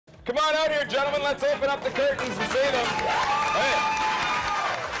Come on out here, gentlemen. Let's open up the curtains and see them. Hey,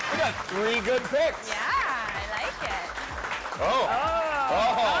 we got 3 good picks. Yeah, I like it. Oh.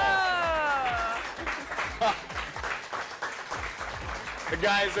 The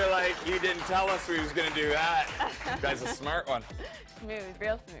guys are like, you didn't tell us we was going to do that. You guys a smart one. Smooth,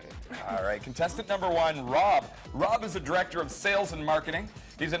 real smooth. All right, contestant number 1, Rob. Rob is a director of sales and marketing.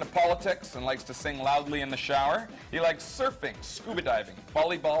 He's into politics and likes to sing loudly in the shower. He likes surfing, scuba diving,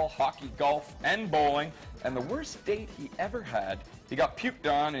 volleyball, hockey, golf, and bowling. And the worst date he ever had, he got puked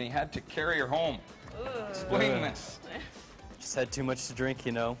on and he had to carry her home. Ooh. Explain this. Just had too much to drink,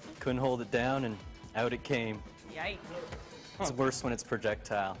 you know. Couldn't hold it down and out it came. Yikes. It's worse when it's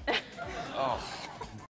projectile. Oh.